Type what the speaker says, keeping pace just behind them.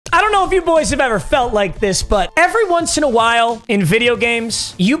don't know if you boys have ever felt like this, but every once in a while in video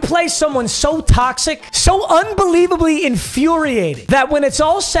games, you play someone so toxic, so unbelievably infuriating, that when it's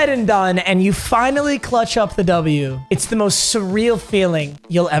all said and done and you finally clutch up the W, it's the most surreal feeling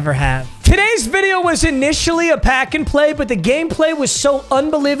you'll ever have. Today's video was initially a pack and play, but the gameplay was so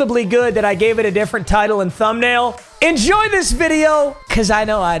unbelievably good that I gave it a different title and thumbnail. Enjoy this video, because I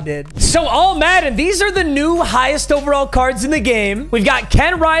know I did. So, all Madden, these are the new highest overall cards in the game. We've got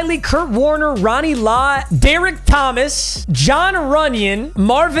Ken Riley, Kurt Warner, Ronnie Lott, Derek Thomas, John Runyon,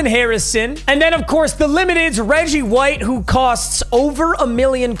 Marvin Harrison, and then, of course, the limiteds, Reggie White, who costs over 1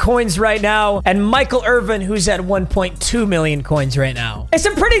 million coins right now, and Michael Irvin, who's at 1.2 million coins right now. It's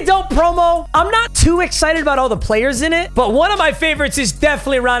a pretty dope promo. I'm not too excited about all the players in it, but one of my favorites is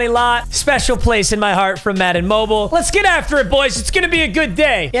definitely Ronnie Lott. Special place in my heart from Madden Mobile. Let's get after it, boys. It's gonna be a good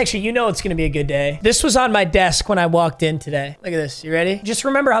day. Actually, you know it's gonna be a good day. This was on my desk when I walked in today. Look at this. You ready? Just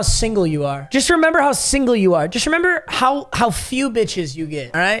remember how single you are. Just remember how single you are. Just remember how few bitches you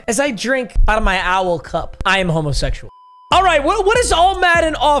get, all right? As I drink out of my owl cup, I am homosexual. All right, what does All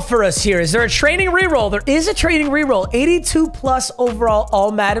Madden offer us here? Is there a training reroll? There is a training reroll. 82 plus overall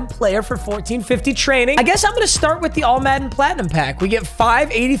All Madden player for 1450 training. I guess I'm going to start with the All Madden Platinum Pack. We get 5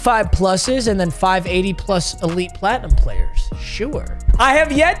 85 pluses and then 5 80 plus Elite Platinum players. Sure. I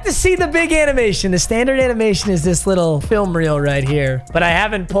have yet to see the big animation. The standard animation is this little film reel right here, but I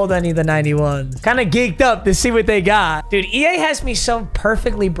haven't pulled any of the 91s. Kind of geeked up to see what they got. Dude, EA has me so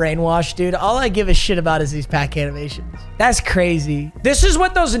perfectly brainwashed, dude. All I give a shit about is these pack animations. That's crazy. This is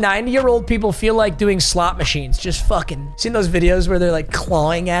what those 90-year-old people feel like doing slot machines. Just fucking... Seen those videos where they're like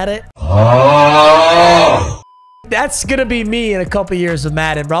clawing at it? Oh. That's gonna be me in a couple years of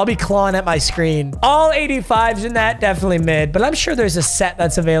Madden, bro. I'll be clawing at my screen. All 85s in that, definitely mid, but I'm sure there's a set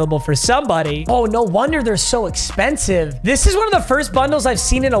that's available for somebody. Oh, no wonder they're so expensive. This is one of the first bundles I've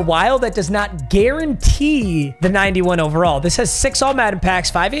seen in a while that does not guarantee the 91 overall. This has 6 All Madden packs,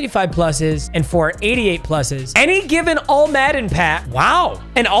 5 85 pluses, and 4 88 pluses. Any given All Madden pack, wow.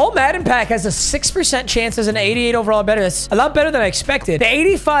 An All Madden pack has a 6% chance as an 88 overall better. That's a lot better than I expected. The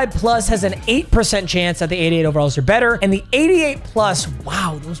 85 plus has an 8% chance that the 88 overalls are better, and the 88 plus,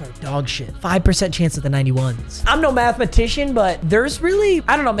 wow, those are dog shit. 5% chance of the 91s. I'm no mathematician, but there's really,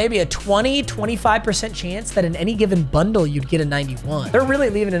 I don't know, maybe a 20-25% chance that in any given bundle you'd get a 91. They're really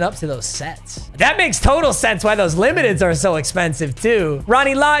leaving it up to those sets. That makes total sense why those limiteds are so expensive too.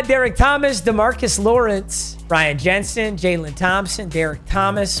 Ronnie Lott, Derek Thomas, DeMarcus Lawrence, Ryan Jensen, Jalen Thompson, Derek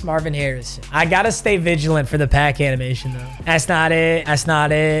Thomas, Marvin Harrison. I gotta stay vigilant for the pack animation though. That's not it. That's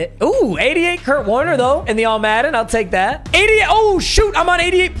not it. Ooh, 88 Kurt Warner though in the All Madden. I'll take that. 88. Oh shoot, I'm on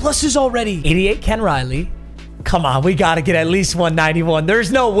 88 pluses already. 88 Ken Riley. Come on, we gotta get at least 191.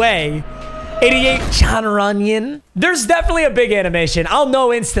 There's no way. 88 John Runyon. There's definitely a big animation. I'll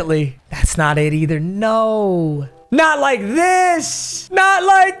know instantly. That's not it either. No. Not like this. Not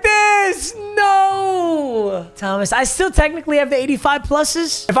like this. No. Thomas, I still technically have the 85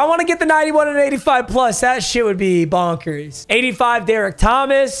 pluses. If I want to get the 91 and 85 plus, that shit would be bonkers. 85 Derek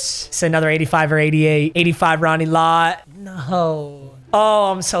Thomas. It's another 85 or 88. 85 Ronnie Lott. No.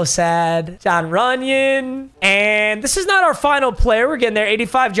 Oh, I'm so sad. John Runyon. And this is not our final player. We're getting there.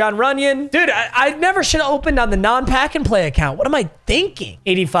 85 John Runyon. Dude, I never should have opened on the non-pack and play account. What am I thinking?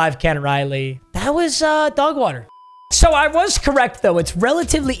 85 Ken Riley. That was dog water. So I was correct, though. It's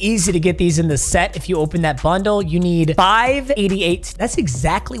relatively easy to get these in the set. If you open that bundle, you need 588. That's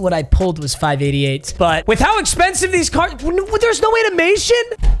exactly what I pulled was 588. But with how expensive these cards... There's no animation?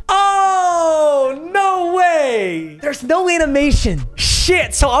 Oh, no way. There's no animation.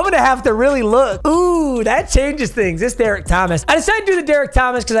 Shit, so I'm gonna have to really look. Ooh, that changes things. This Derek Thomas. I decided to do the Derek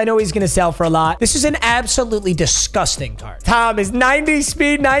Thomas because I know he's gonna sell for a lot. This is an absolutely disgusting card. Tom is 90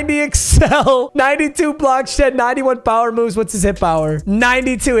 speed, 90 excel, 92 block shed, 91 power moves. What's his hit power?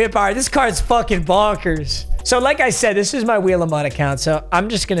 92 hit power. This card's fucking bonkers. So like I said, this is my Wheel of Mud account, so I'm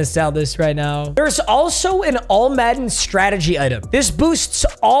just gonna sell this right now. There's also an All Madden strategy item. This boosts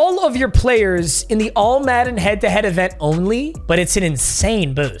all of your players in the All Madden head-to-head event only, but it's an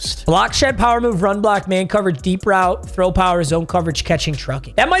insane boost. Block shed, power move, run block, man coverage, deep route, throw power, zone coverage, catching,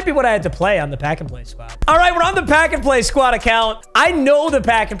 trucking. That might be what I had to play on the pack and play squad. All right, we're on the pack and play squad account. I know the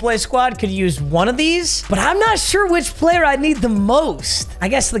pack and play squad could use one of these, but I'm not sure which player I need the most. I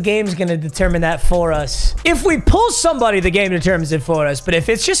guess the game's gonna determine that for us. If we pull somebody, the game determines it for us. But if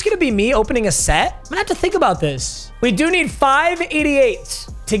it's just going to be me opening a set, I'm going to have to think about this. We do need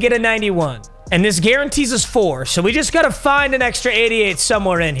 588s to get a 91. And this guarantees us 4. So we just got to find an extra 88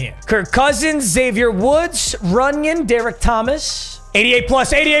 somewhere in here. Kirk Cousins, Xavier Woods, Runyon, Derek Thomas, 88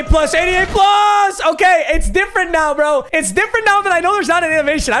 plus, 88 plus, 88 plus. Okay, it's different now, bro. It's different now that I know there's not an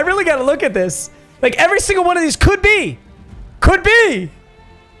animation. I really got to look at this. Like, every single one of these could be. Could be.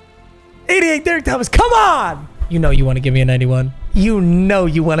 88 Derek Thomas. Come on. You know you want to give me a 91. You know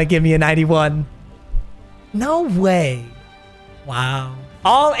you want to give me a 91. No way. Wow.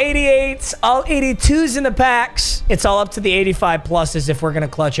 All 88s, all 82s in the packs. It's all up to the 85 pluses if we're going to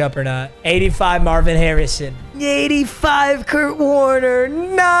clutch up or not. 85 Marvin Harrison. 85 Kurt Warner.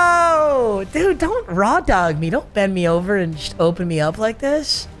 No. Dude, don't raw dog me. Don't bend me over and just open me up like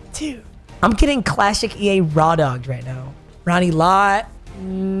this. Dude. I'm getting classic EA raw dogged right now. Ronnie Lott.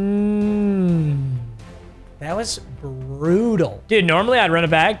 That was brutal. Dude, normally I'd run it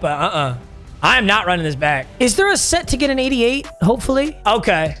back, but I am not running this back. Is there a set to get an 88, hopefully?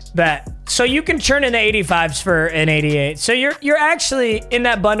 Okay, bet. So you can turn in the 85s for an 88. So you're actually, in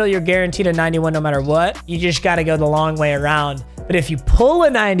that bundle, you're guaranteed a 91 no matter what. You just got to go the long way around. But if you pull a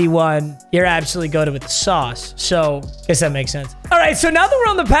 91, you're absolutely goated with the sauce. So I guess that makes sense. All right, so now that we're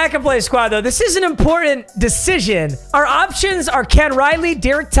on the pack and play squad, though, this is an important decision. Our options are Ken Riley,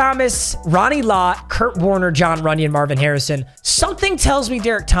 Derek Thomas, Ronnie Lott, Kurt Warner, John Runyon, Marvin Harrison. Something tells me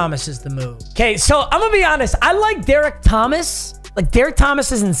Derek Thomas is the move. Okay, so I'm going to be honest. I like Derek Thomas. Like, Derek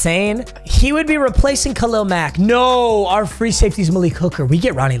Thomas is insane. He would be replacing Khalil Mack. No, our free safety is Malik Hooker. We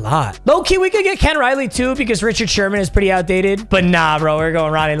get Ronnie Lott. Low-key, we could get Ken Riley, too, because Richard Sherman is pretty outdated. But nah, bro, we're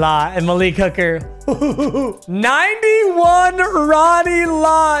going Ronnie Lott and Malik Hooker. 91 Ronnie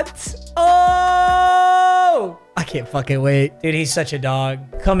Lott. Oh! I can't fucking wait. Dude, he's such a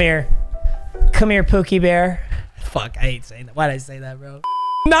dog. Come here. Come here, Pookie Bear. Fuck, I hate saying that. Why did I say that, bro?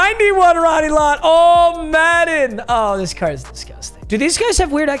 91 Ronnie Lott. Oh, Madden. Oh, this card is disgusting. Do these guys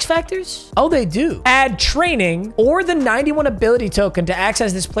have weird X factors? Oh, they do. Add training or the 91 ability token to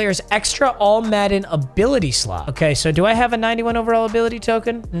access this player's extra all Madden ability slot. Okay, so do I have a 91 overall ability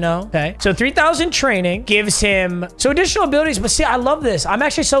token? No. Okay. So 3,000 training gives him so additional abilities. But see, I love this. I'm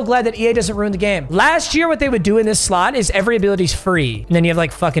actually so glad that EA doesn't ruin the game. Last year, what they would do in this slot is every ability is free. And then you have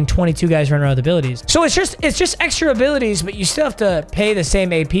like fucking 22 guys running around with abilities. So it's just extra abilities, but you still have to pay the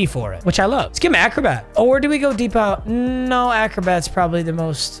same AP for it, which I love. Let's give him Acrobat. Or do we go deep out? No, Acrobat's probably the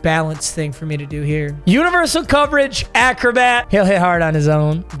most balanced thing for me to do here. Universal coverage, Acrobat. He'll hit hard on his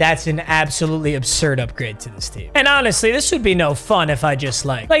own. That's an absolutely absurd upgrade to this team. And honestly, this would be no fun if I just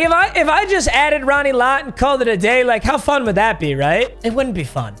like if I just added Ronnie Lott and called it a day, like how fun would that be, right? It wouldn't be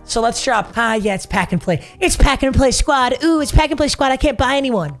fun. So let's drop, yeah, it's pack and play. It's pack and play squad. Ooh, it's pack and play squad. I can't buy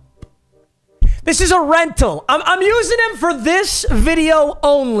anyone. This is a rental. I'm using him for this video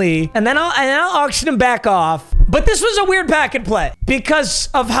only, and then I'll auction him back off. But this was a weird pack and play because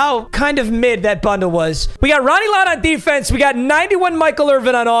of how kind of mid that bundle was. We got Ronnie Lott on defense. We got 91 Michael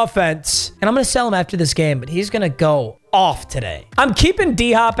Irvin on offense. And I'm going to sell him after this game, but he's going to go off today. I'm keeping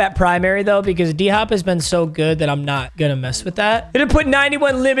D-Hop at primary, though, because D-Hop has been so good that I'm not going to mess with that. Gonna put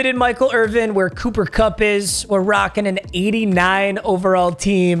 91 limited Michael Irvin where Cooper Kupp is. We're rocking an 89 overall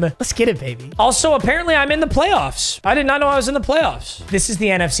team. Let's get it, baby. Also, apparently, I'm in the playoffs. I did not know I was in the playoffs. This is the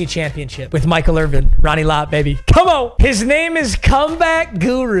NFC Championship with Michael Irvin. Ronnie Lott, baby. Come on. His name is Comeback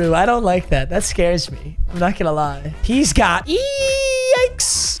Guru. I don't like that. That scares me. I'm not going to lie. He's got...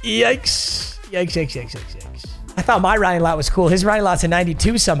 Yikes. Yikes. Yikes, yikes, yikes, yikes, yikes. I thought my Ronnie Lott was cool. His Ronnie Lott's a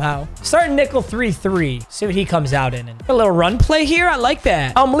 92 somehow. Starting nickel 3-3. See what he comes out in. A little run play here. I like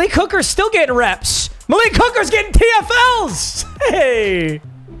that. Oh, Malik Hooker's still getting reps. Malik Hooker's getting TFLs. Hey.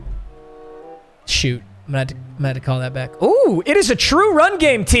 Shoot. I'm gonna have to call that back. Ooh, it is a true run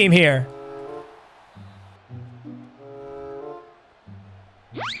game team here.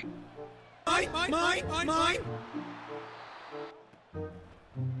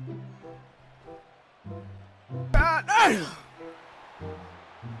 Mine.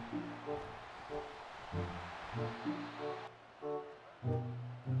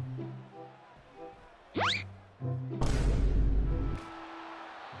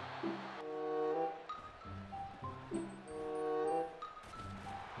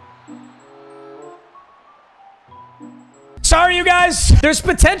 Sorry, you guys. There's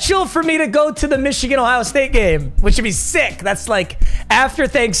potential for me to go to the Michigan-Ohio State game, which would be sick. That's like after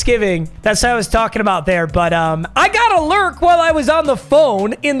Thanksgiving. That's what I was talking about there. But I got a lurk while I was on the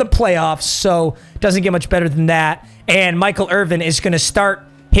phone in the playoffs, so it doesn't get much better than that. And Michael Irvin is going to start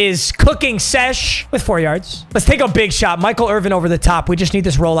his cooking sesh with 4 yards. Let's take a big shot. Michael Irvin over the top. We just need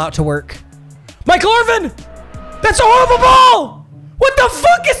this rollout to work. Michael Irvin! That's a horrible ball! What the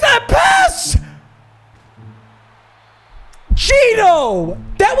fuck is that pass? Gino!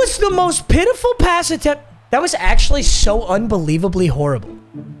 That was the most pitiful pass attempt. That was actually so unbelievably horrible.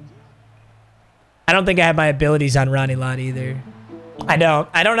 I don't think I have my abilities on Ronnie Lott either. I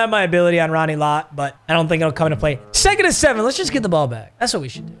don't have my ability on Ronnie Lott, but I don't think it'll come into play. 2nd and 7. Let's just get the ball back. That's what we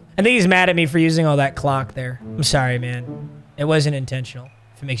should do. I think he's mad at me for using all that clock there. I'm sorry, man. It wasn't intentional.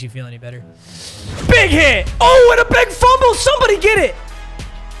 If it makes you feel any better. Big hit. Oh, and a big fumble. Somebody get it.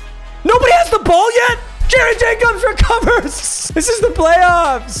 Nobody has the ball yet? Jared Jacobs recovers. This is the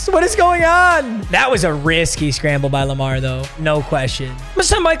playoffs. What is going on? That was a risky scramble by Lamar, though. No question. I'm going to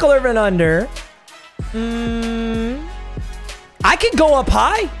send Michael Irvin under. I can go up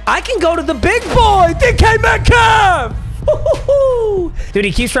high. I can go to the big boy. DK Metcalf. Dude,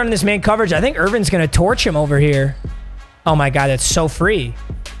 he keeps running this man coverage. I think Irvin's going to torch him over here. Oh, my God. That's so free.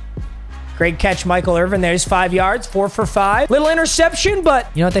 Great catch, Michael Irvin. There's 5 yards, 4 for 5. Little interception, but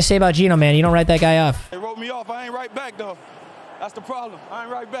you know what they say about Geno, man. You don't write that guy off. They wrote me off. I ain't right back, though. That's the problem. I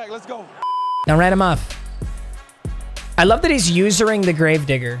ain't right back. Let's go. Don't write him off. I love that he's usering the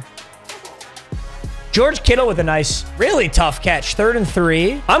Gravedigger. George Kittle with a nice, really tough catch. 3rd and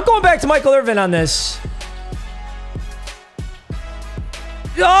 3. I'm going back to Michael Irvin on this.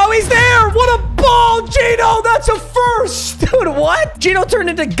 Oh, he's there. What a ball, Geno. That's a first. Dude, what? Geno turned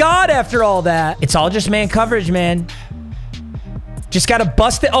into God after all that. It's all just man coverage, man. Just got to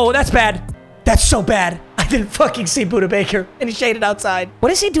bust it. Oh, that's bad. That's so bad. I didn't fucking see Buda Baker, and he shaded outside.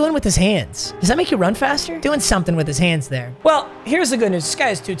 What is he doing with his hands? Does that make you run faster? Doing something with his hands there. Well, here's the good news. This guy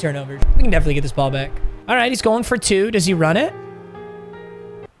has 2 turnovers. We can definitely get this ball back. All right, he's going for 2. Does he run it?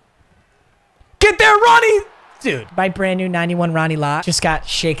 Get there, Ronnie. Dude, my brand new 91 Ronnie Lott just got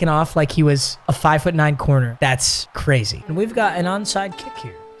shaken off like he was a 5'9" corner. That's crazy. And we've got an onside kick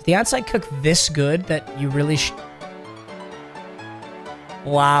here. Is the onside kick this good that you really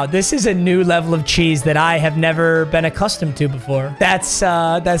Wow, this is a new level of cheese that I have never been accustomed to before. That's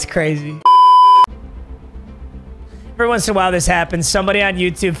crazy. Every once in a while this happens. Somebody on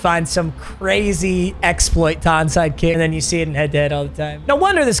YouTube finds some crazy exploit to onside kick, and then you see it in head-to-head all the time. No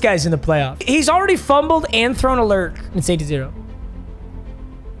wonder this guy's in the playoff. He's already fumbled and thrown a lurk. It's 8-0.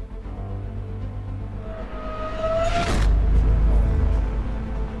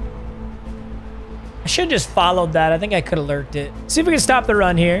 I should have just followed that. I think I could have lurked it. See if we can stop the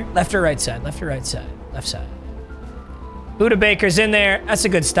run here. Left or right side? Left or right side? Left side. Buda Baker's in there. That's a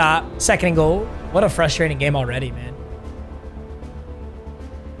good stop. 2nd and goal. What a frustrating game already, man.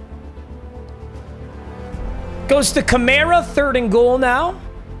 Goes to Kamara, 3rd and goal now.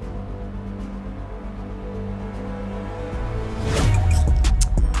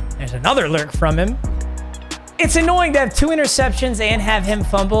 There's another lurk from him. It's annoying to have 2 interceptions and have him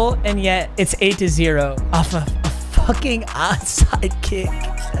fumble, and yet it's 8-0 off of a fucking onside kick.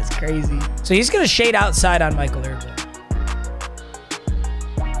 That's crazy. So he's going to shade outside on Michael Irvin.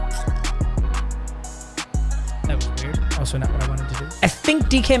 That was weird. Also not what I wanted to do. I think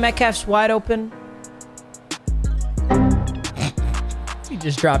DK Metcalf's wide open. He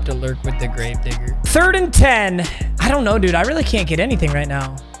just dropped a lurk with the Gravedigger. 3rd and 10. I don't know, dude. I really can't get anything right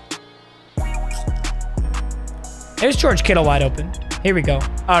now. There's George Kittle wide open. Here we go.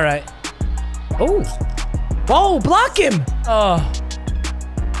 All right. Oh. Whoa, block him. Oh.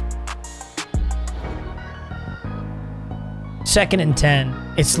 2nd and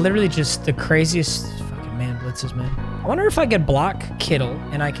 10. It's literally just the craziest fucking man blitzes, man. I wonder if I could block Kittle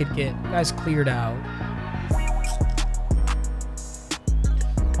and I could get guys cleared out.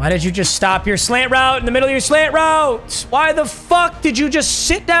 Why did you just stop your slant route in the middle of your slant route? Why the fuck did you just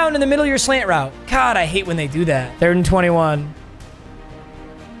sit down in the middle of your slant route? God, I hate when they do that. 3rd and 21.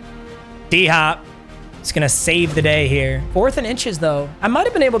 D-Hop. It's going to save the day here. 4th and inches, though. I might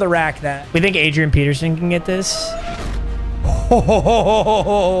have been able to rack that. We think Adrian Peterson can get this?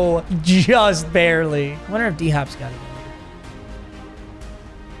 Oh, just barely. I wonder if D-Hop's got it.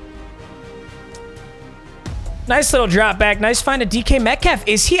 Nice little drop back. Nice find of DK Metcalf.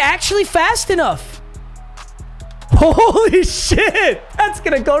 Is he actually fast enough? Holy shit. That's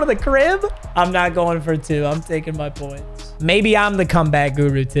going to go to the crib. I'm not going for 2. I'm taking my points. Maybe I'm the comeback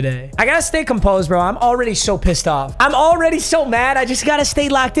guru today. I got to stay composed, bro. I'm already so pissed off. I'm already so mad. I just got to stay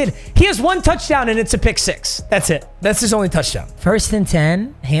locked in. He has 1 touchdown and it's a pick 6. That's it. That's his only touchdown. 1st and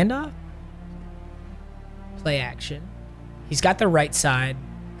 10. Handoff. Play action. He's got the right side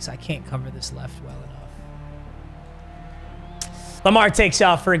because I can't cover this left well enough. Lamar takes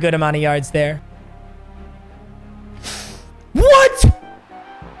off for a good amount of yards there. What?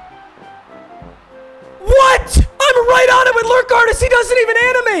 What? I'm right on it with lurk artist. He doesn't even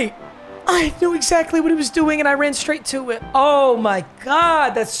animate. I knew exactly what he was doing and I ran straight to it. Oh my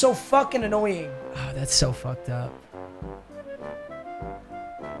God. That's so fucking annoying. Oh, that's so fucked up.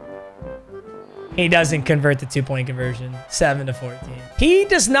 He doesn't convert the 2-point conversion. 7-14. He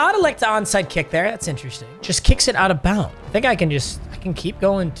does not elect to onside kick there. That's interesting. Just kicks it out of bounds. I think I can just can keep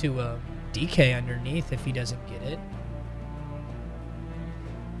going to DK underneath if he doesn't get it.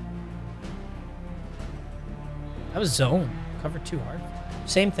 That was zone. Covered too hard.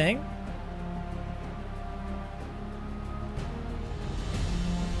 Same thing.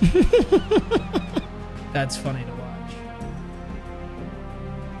 That's funny to watch.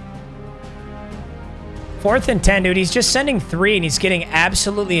 4th and 10, dude. He's just sending 3 and he's getting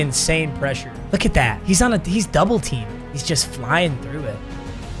absolutely insane pressure. Look at that. He's double teamed. He's just flying through it.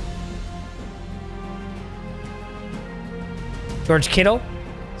 George Kittle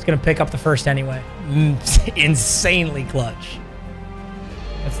is going to pick up the first anyway. Insanely clutch.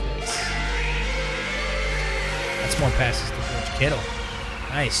 What's this? That's more passes to George Kittle.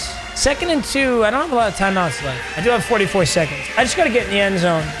 Nice. 2nd and 2. I don't have a lot of timeouts left. I do have 44 seconds. I just got to get in the end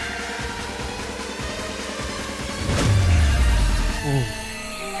zone. Ooh.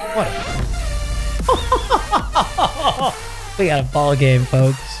 What a... We got a ball game,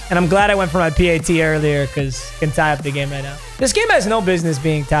 folks. And I'm glad I went for my PAT earlier because I can tie up the game right now. This game has no business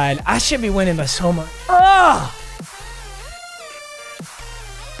being tied. I should be winning by so much. Oh!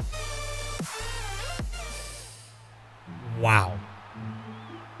 Wow.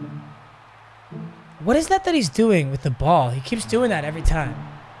 What is that he's doing with the ball? He keeps doing that every time.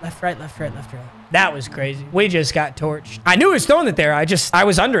 Left, right, left, right, left, right. That was crazy. We just got torched. I knew he was throwing it there. I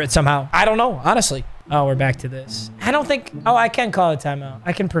was under it somehow. I don't know, honestly. Oh, we're back to this. I don't think... Oh, I can call a timeout.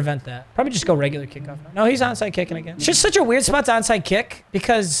 I can prevent that. Probably just go regular kickoff. No, he's onside kicking again. It's just such a weird spot to onside kick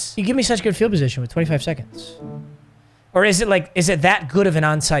because you give me such good field position with 25 seconds. Or is it that good of an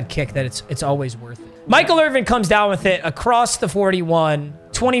onside kick that it's always worth it? Michael Irvin comes down with it across the 41.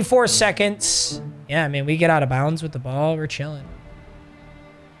 24 seconds. Yeah, I mean, we get out of bounds with the ball. We're chilling.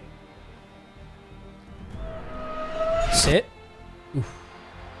 Sit. Oof.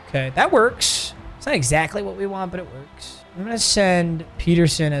 Okay, that works. It's not exactly what we want, but it works. I'm going to send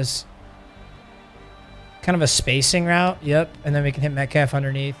Peterson as kind of a spacing route. Yep. And then we can hit Metcalf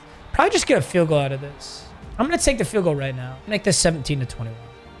underneath. Probably just get a field goal out of this. I'm going to take the field goal right now. Make this 17-21.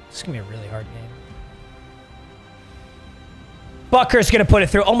 This is going to be a really hard game. Butker's going to put it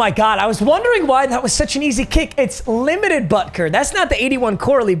through. Oh, my God. I was wondering why that was such an easy kick. It's limited Butker. That's not the 81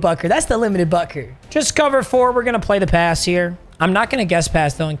 Corley Butker. That's the limited Butker. Just cover 4. We're going to play the pass here. I'm not going to guess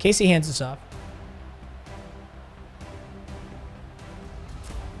pass, though, in case he hands us off.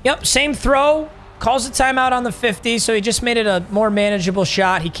 Yep, same throw. Calls a timeout on the 50, so he just made it a more manageable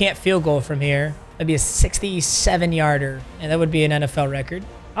shot. He can't field goal from here. That'd be a 67-yarder, and that would be an NFL record.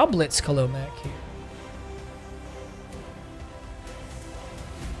 I'll blitz Khalil Mack here.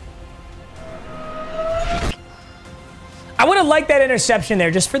 I would have liked that interception there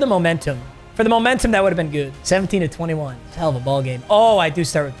just for the momentum. For the momentum, that would have been good. 17-21. Hell of a ball game. Oh, I do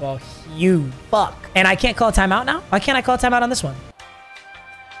start with ball. Huge. Fuck. And I can't call a timeout now? Why can't I call a timeout on this one?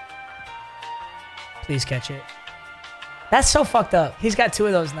 Please catch it. That's so fucked up. He's got 2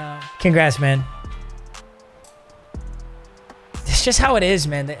 of those now. Congrats, man. It's just how it is,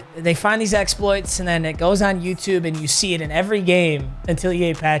 man. They find these exploits, and then it goes on YouTube, and you see it in every game until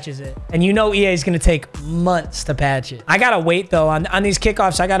EA patches it. And you know EA is going to take months to patch it. I got to wait, though. On these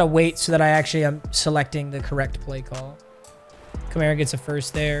kickoffs, I got to wait so that I actually am selecting the correct play call. Kamara gets a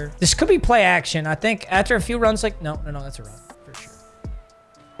first there. This could be play action. I think after a few runs, like... No, that's a run for sure.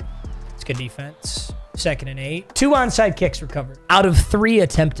 It's good defense. 2nd and 8. 2 onside kicks recovered out of 3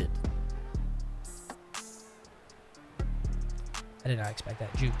 attempted. I did not expect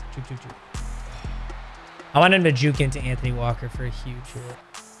that. Juke. I want him to juke into Anthony Walker for a huge hit.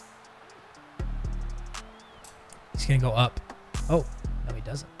 He's going to go up. Oh, no, he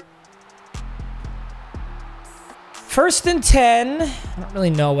doesn't. 1st and 10. I don't really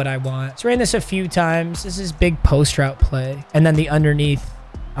know what I want. So ran this a few times. This is big post route play. And then the underneath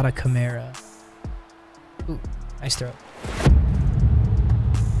out of Kamara. Ooh, nice throw.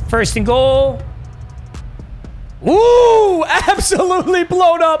 1st and goal. Ooh, absolutely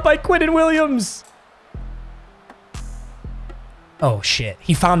blown up by Quinnen Williams. Oh, shit.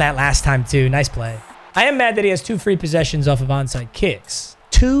 He found that last time, too. Nice play. I am mad that he has 2 free possessions off of onside kicks.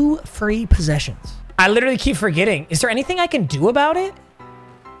 2 free possessions. I literally keep forgetting. Is there anything I can do about it?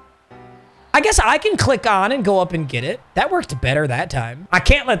 I guess I can click on and go up and get it. That worked better that time. I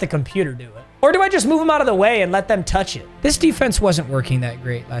can't let the computer do it. Or do I just move them out of the way and let them touch it? This defense wasn't working that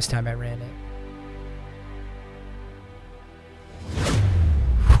great last time I ran it.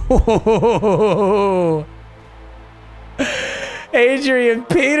 Adrian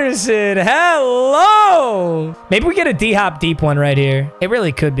Peterson, hello. Maybe we get a D-hop deep one right here. It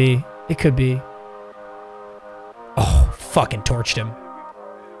really could be. It could be. Oh, fucking torched him.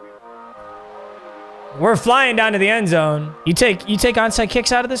 We're flying down to the end zone. You take onside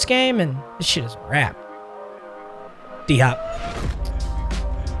kicks out of this game, and this shit is a wrap. D-hop.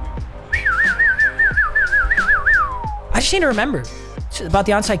 I just need to remember. It's about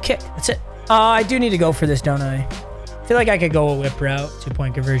the onside kick. That's it. I do need to go for this, don't I? I feel like I could go a whip route.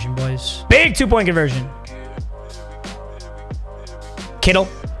 2-point conversion, boys. Big 2-point conversion. Kittle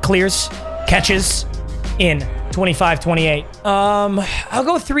clears, catches in 25-28. I'll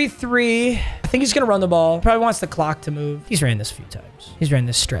go 3-3. I think he's going to run the ball. Probably wants the clock to move. He's ran this a few times. He's ran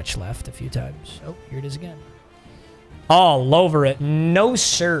this stretch left a few times. Oh, here it is again. All over it. No,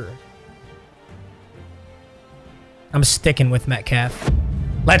 sir. I'm sticking with Metcalf.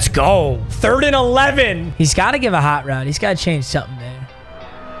 Let's go. 3rd and 11. He's got to give a hot route. He's got to change something there.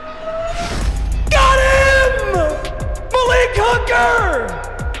 Got him! Malik Hooker!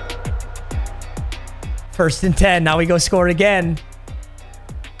 1st and 10. Now we go score again.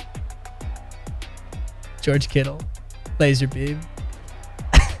 George Kittle. Laser beam.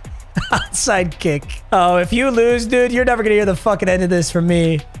 Outside kick. Oh, if you lose, dude, you're never going to hear the fucking end of this from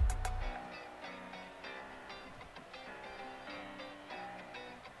me.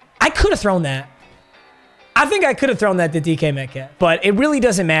 I could have thrown that. I think I could have thrown that to DK Metcalf, but it really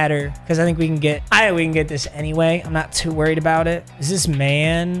doesn't matter because I think we can get this anyway. I'm not too worried about it. Is this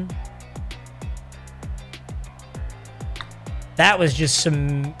man? That was just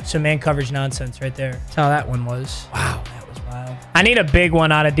some man coverage nonsense right there. That's how that one was. Wow, that was wild. I need a big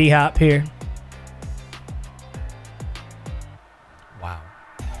one out of D-Hop here. Wow.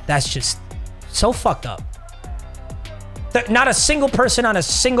 That's just so fucked up. Not a single person on a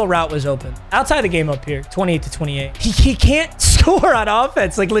single route was open. I'll tie the game up here, 28-28. He can't score on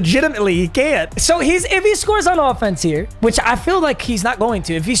offense. Like, legitimately, he can't. So if he scores on offense here, which I feel like he's not going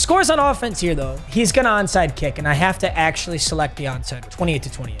to. If he scores on offense here, though, he's going to onside kick, and I have to actually select the onside.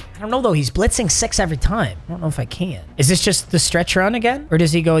 28-28. I don't know, though. He's blitzing 6 every time. I don't know if I can. Is this just the stretch run again? Or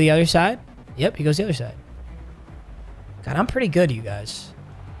does he go the other side? Yep, he goes the other side. God, I'm pretty good, you guys.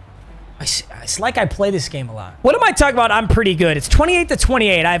 It's like I play this game a lot. What am I talking about? I'm pretty good. It's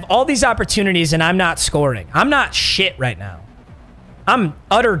 28-28. I have all these opportunities and I'm not scoring. I'm not shit right now. I'm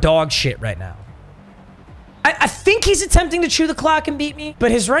utter dog shit right now. I think he's attempting to chew the clock and beat me, but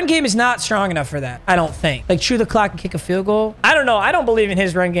his run game is not strong enough for that. I don't think. Like, chew the clock and kick a field goal. I don't know. I don't believe in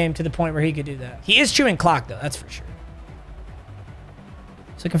his run game to the point where he could do that. He is chewing clock, though. That's for sure.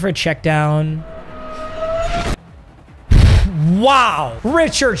 He's looking for a check down. Wow.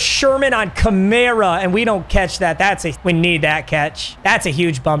 Richard Sherman on Kamara, and we don't catch that. We need that catch. That's a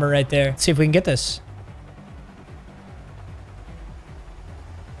huge bummer right there. Let's see if we can get this.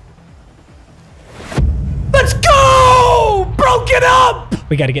 Let's go! Broke it up!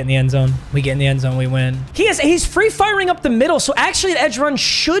 We got to get in the end zone. We get in the end zone, we win. He's free firing up the middle, so actually an edge run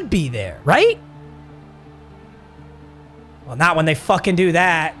should be there, right? Well, not when they fucking do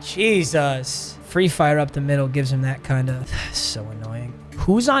that. Jesus. Free fire up the middle gives him that kind of... So annoying.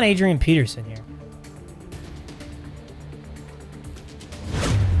 Who's on Adrian Peterson here?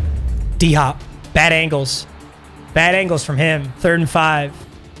 D-Hop. Bad angles. Bad angles from him. 3rd and 5.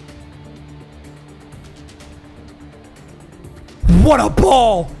 What a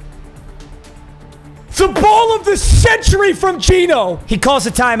ball! The ball of the century from Gino! He calls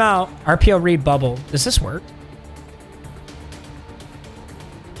a timeout. RPO read bubble. Does this work?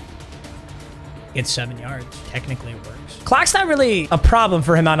 It's 7 yards. Technically, it works. Clock's not really a problem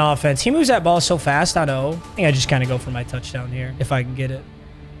for him on offense. He moves that ball so fast on O. I think I just kind of go for my touchdown here, if I can get it.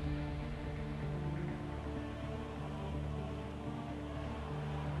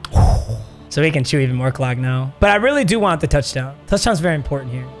 So he can chew even more clock now. But I really do want the touchdown. Touchdown's very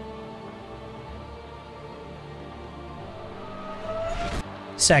important here.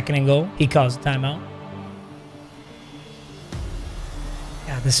 2nd and goal. He calls a timeout.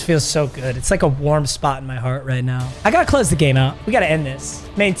 God, this feels so good. It's like a warm spot in my heart right now. I gotta close the game out. We gotta end this.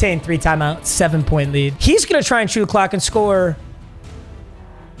 Maintain 3 timeouts, 7-point lead. He's gonna try and chew the clock and score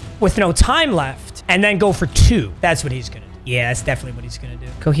with no time left, and then go for 2. That's what he's gonna do. Yeah, that's definitely what he's gonna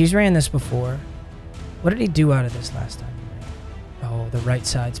do. He's ran this before. What did he do out of this last time? Oh, the right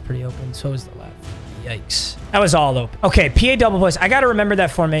side's pretty open. So is the left. Yikes. That was all open. Okay, PA double plays. I gotta remember that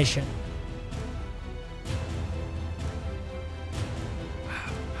formation.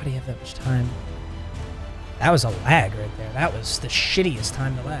 How do you have that much time? That was a lag right there. That was the shittiest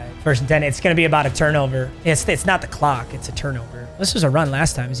time to lag. 1st and 10. It's going to be about a turnover. It's not the clock. It's a turnover. This was a run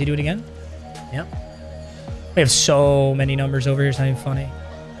last time. Does he do it again? Yep. We have so many numbers over here. It's not even funny.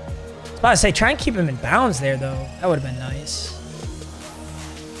 I was about to say, try and keep him in bounds there, though. That would have been nice.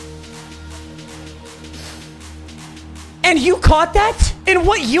 And you caught that? In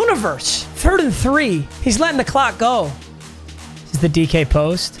what universe? 3rd and 3. He's letting the clock go. This is the DK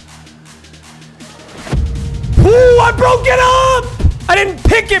post. Ooh, I broke it up! I didn't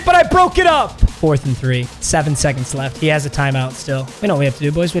pick it, but I broke it up. 4th and 3. 7 seconds left. He has a timeout still. We know what we have to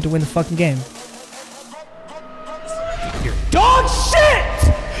do, boys. We have to win the fucking game. You're dog shit!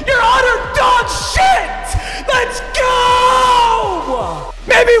 You're utter dog shit! Let's go!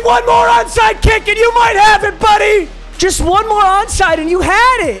 Maybe one more onside kick and you might have it, buddy! Just one more onside and you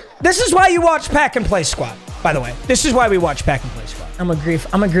had it! This is why you watch Pack and Play Squad, by the way. This is why we watch Pack and Play Squad. I'm a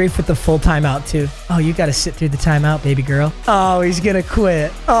grief with the full timeout, too. Oh, you gotta sit through the timeout, baby girl. Oh, he's gonna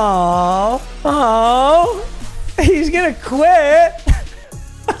quit. Oh. Oh. He's gonna quit.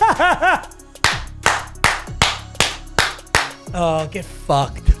 Oh, get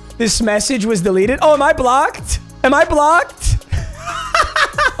fucked. This message was deleted. Oh, am I blocked? Am I blocked?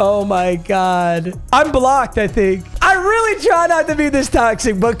 Oh my God. I'm blocked, I think. I really try not to be this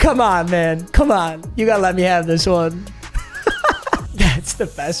toxic, but come on, man. Come on. You gotta let me have this one. That's the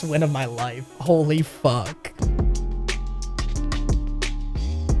best win of my life. Holy fuck.